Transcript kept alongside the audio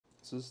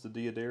So this is the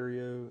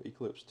Diodario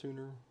Eclipse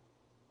tuner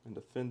and the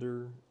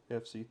Fender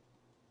FCT-2.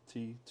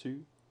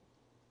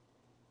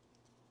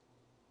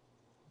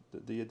 The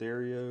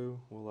Diodario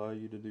will allow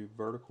you to do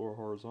vertical or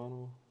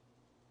horizontal.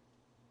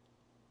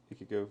 It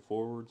could go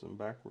forwards and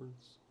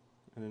backwards,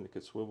 and then it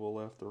could swivel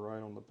left or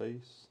right on the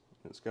bass.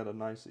 And it's got a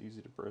nice, easy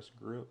to press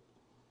grip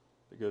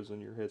that goes on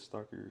your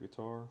headstock of your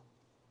guitar.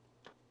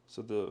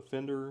 So the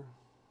Fender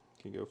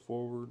can go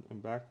forward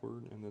and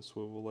backward and then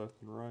swivel left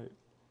and right.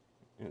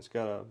 And it's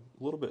got a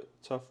little bit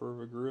tougher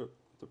of a grip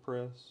to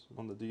press.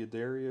 On the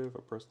Diodario, if I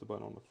press the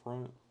button on the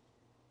front,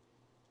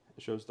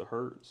 it shows the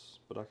hertz,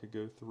 but I could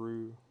go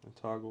through and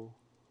toggle,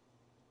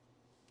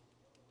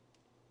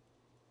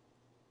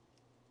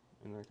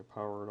 and I could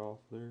power it off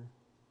there.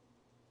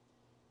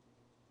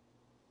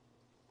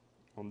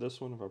 On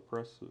this one, if I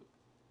press it,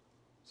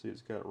 see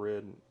it's got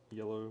red and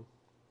yellow,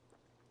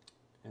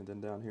 and then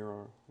down here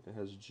it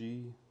has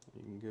G.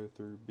 You can go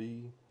through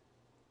B,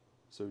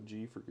 so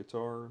G for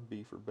guitar,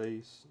 B for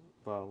bass,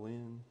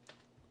 violin,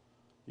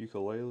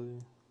 ukulele,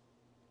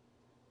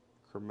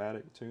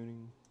 chromatic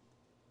tuning.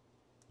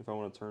 If I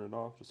want to turn it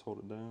off, just hold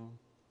it down.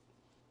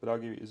 But I'll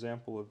give you an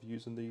example of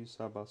using these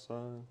side by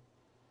side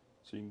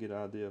so you can get an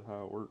idea of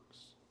how it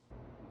works.